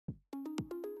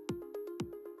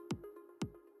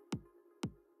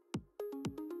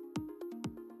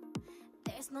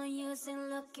no use in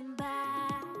looking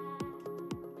back.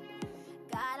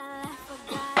 Gotta laugh,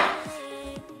 gotta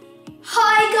live.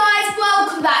 Hi guys,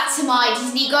 welcome back to my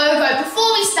Disney Go-Go.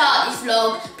 Before we start this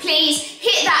vlog, please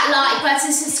hit that like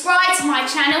button, subscribe to my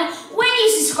channel. When you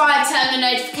subscribe, turn the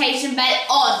notification bell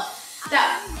on.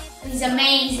 That is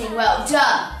amazing, well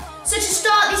done. So to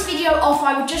start this video off,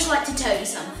 I would just like to tell you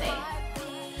something.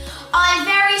 I'm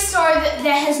very sorry that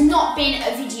there has not been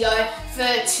a video for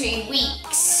 2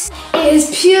 weeks. It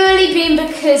has purely been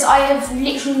because I have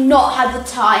literally not had the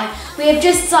time. We have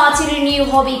just started a new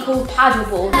hobby called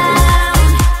paddleboard.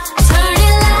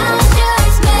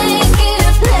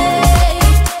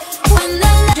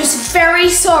 Just very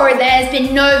sorry there has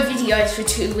been no videos for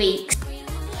 2 weeks.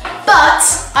 But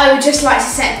I would just like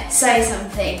to say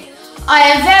something. I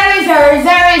am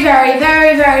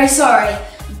very sorry.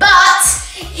 But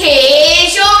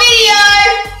here's your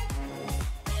video!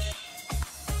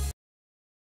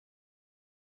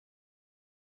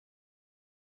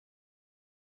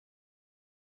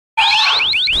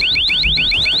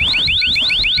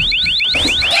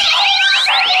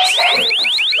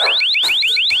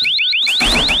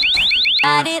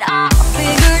 Got it all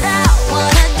figured out,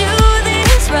 wanna do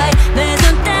this right. There's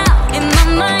no doubt in my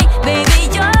mind, baby,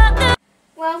 you're the...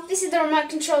 Well, this is the remote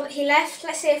control that he left.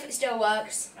 Let's see if it still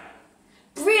works.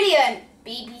 Brilliant!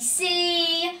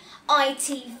 BBC,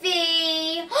 ITV.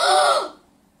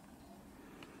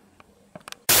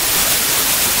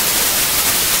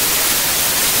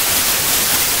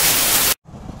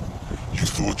 You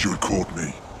thought you had caught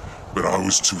me, but I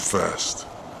was too fast.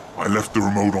 I left the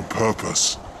remote on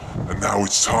purpose, and now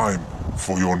it's time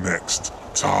for your next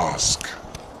task.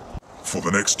 For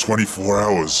the next 24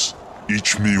 hours,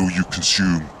 each meal you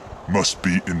consume must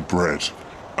be in bread,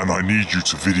 and I need you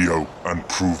to video and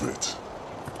prove it.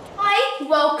 Hi,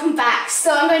 welcome back.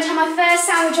 So I'm going to have my first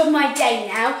sandwich of my day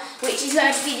now, which is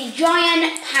going to be the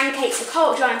giant pancakes, the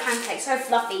cold giant pancakes, so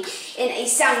fluffy, in a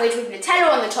sandwich with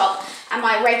Nutella on the top and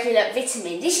my regular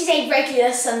vitamin. This is a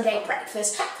regular Sunday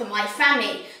breakfast for my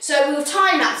family. So we'll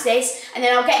time lapse this and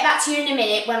then I'll get back to you in a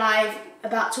minute when I'm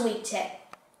about to eat it.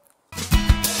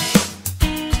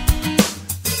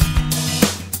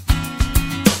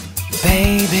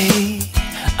 Baby,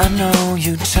 I know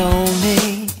you told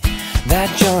me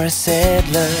that you're a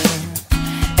settler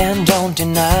and don't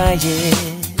deny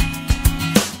it,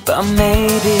 but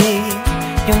maybe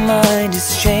your mind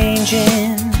is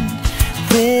changing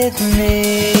with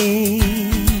me.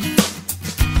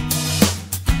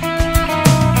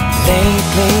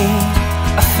 Lately,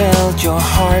 I felt your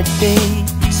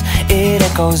heartbeats, it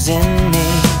echoes in me,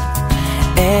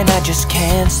 and I just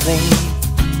can't sleep.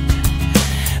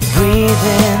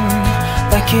 Breathing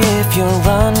like if you're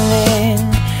running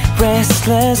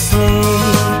restlessly.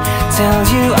 Tell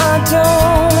you I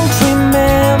don't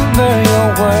remember your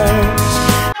words.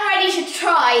 I'm ready to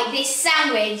try this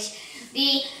sandwich.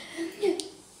 The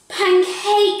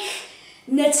pancake,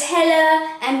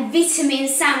 Nutella and vitamin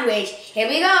sandwich. Here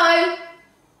we go.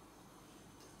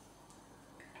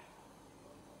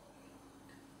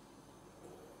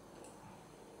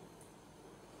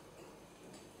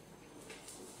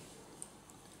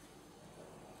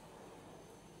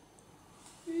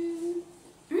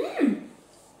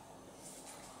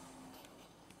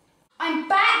 I'm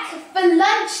back for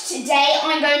lunch today.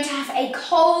 I'm going to have a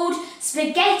cold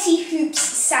spaghetti hoops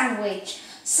sandwich.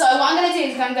 So what I'm going to do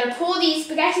is I'm going to pour these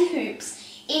spaghetti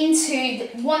hoops into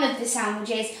one of the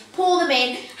sandwiches, pour them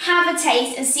in, have a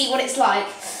taste and see what it's like.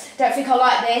 Don't think I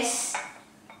like this.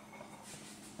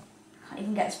 Can't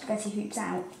even get the spaghetti hoops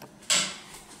out.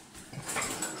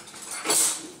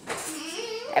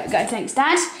 There we go, thanks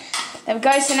Dad. There we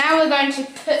go, so now we're going to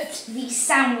put the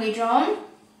sandwich on.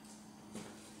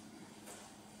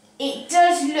 It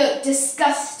does look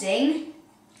disgusting.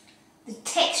 The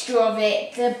texture of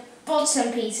it, the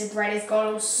bottom piece of bread has got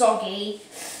all soggy.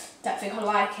 Don't think I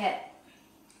like it.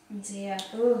 Oh dear,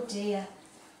 oh dear.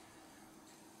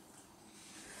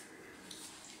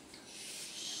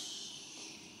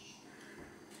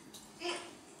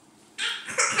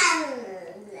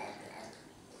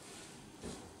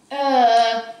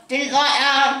 Didn't like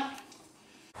that.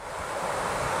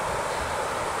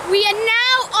 We are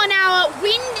now on our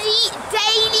windy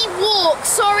daily walk.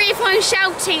 Sorry if I'm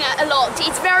shouting a lot,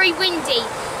 it's very windy.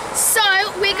 So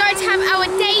we're going to have our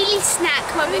daily snack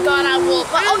when we go on our walk.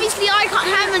 But obviously I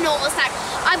can't have a normal snack.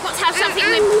 I've got to have something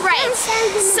with bread.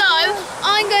 So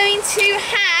I'm going to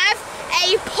have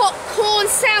a popcorn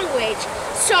sandwich.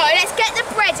 So let's get the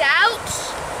bread out.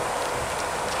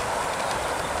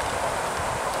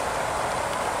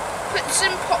 Put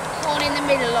some popcorn in the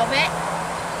middle of it.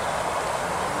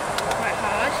 Quite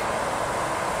hard.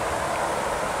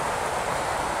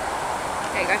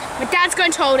 There you go. My dad's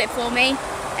going to hold it for me.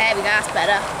 There we go, that's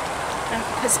better. I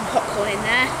can put some popcorn in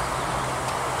there.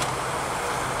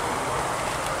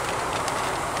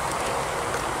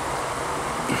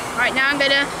 Right, now I'm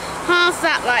going to half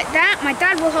that like that. My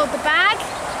dad will hold the bag.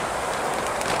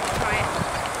 Right.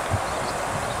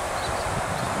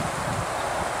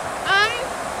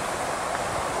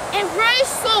 It's very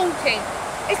salty.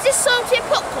 Is this salty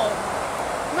popcorn?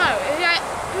 No, it's like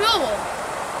normal.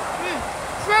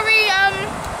 It's very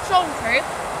salty.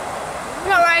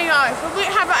 Not very nice. We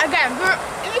won't have that again. But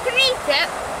if you can eat it,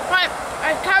 right,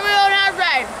 carry on our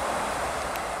day.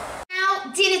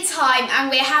 Now dinner time, and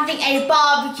we're having a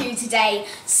barbecue today.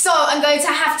 So I'm going to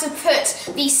have to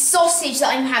put the sausage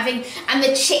that I'm having and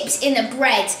the chips in the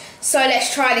bread. So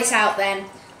let's try this out then.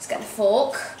 Let's get the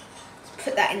fork. Let's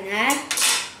put that in there.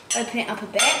 Open it up a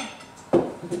bit.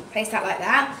 Place that like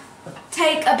that.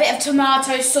 Take a bit of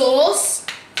tomato sauce.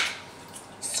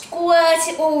 Squirt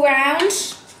it all round.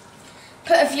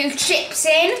 Put a few chips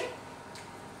in.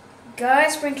 Go,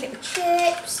 sprinkle it with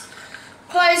chips.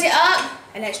 Close it up,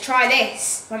 and let's try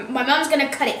this. My mum's going to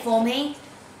cut it for me.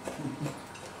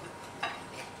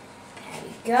 There we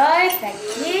go, thank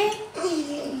you.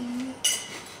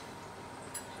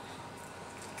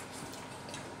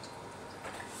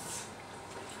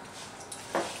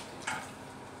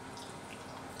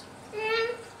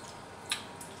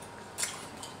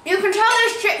 You can tell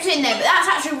there's chips in there, but that's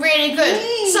actually really good.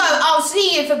 So I'll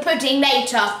see you for pudding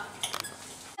later.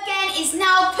 Again, it's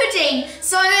now pudding.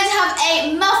 So I'm going to have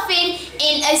a muffin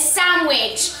in a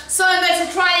sandwich. So I'm going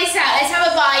to try this out. Let's have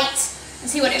a bite and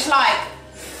see what it's like.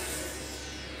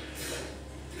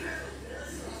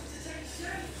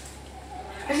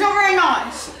 It's not very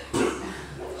nice.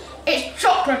 It's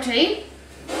chocolatey.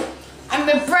 And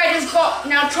the bread has got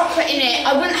now chocolate in it.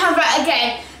 I wouldn't have that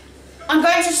again. I'm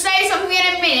going to say something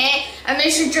in a minute, and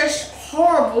this is just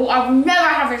horrible. I will never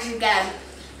have this again.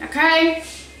 Okay?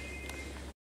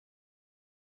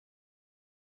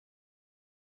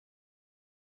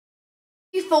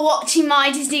 Thank you for watching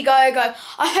my Disney Go-Go.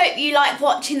 I hope you liked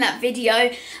watching that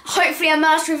video. Hopefully a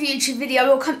Master of YouTube video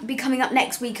will be coming up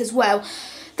next week as well.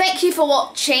 Thank you for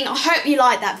watching. I hope you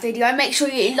liked that video. Make sure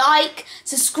you like,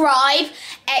 subscribe.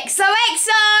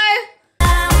 XOXO!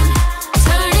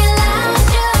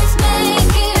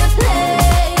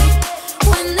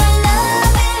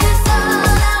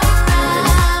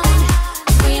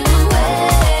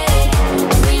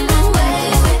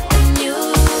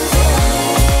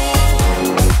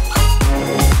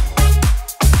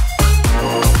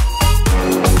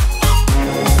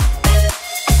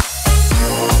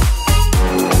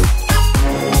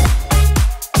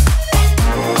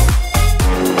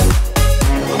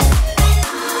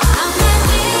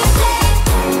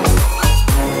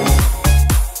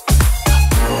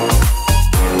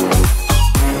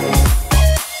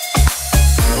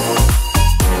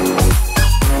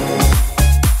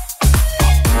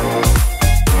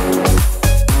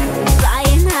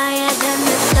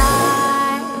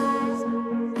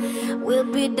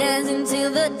 Dancing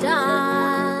till the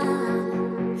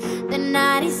dawn. The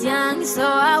night is young, so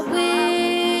are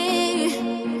we.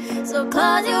 So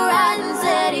close your eyes and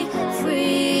steady.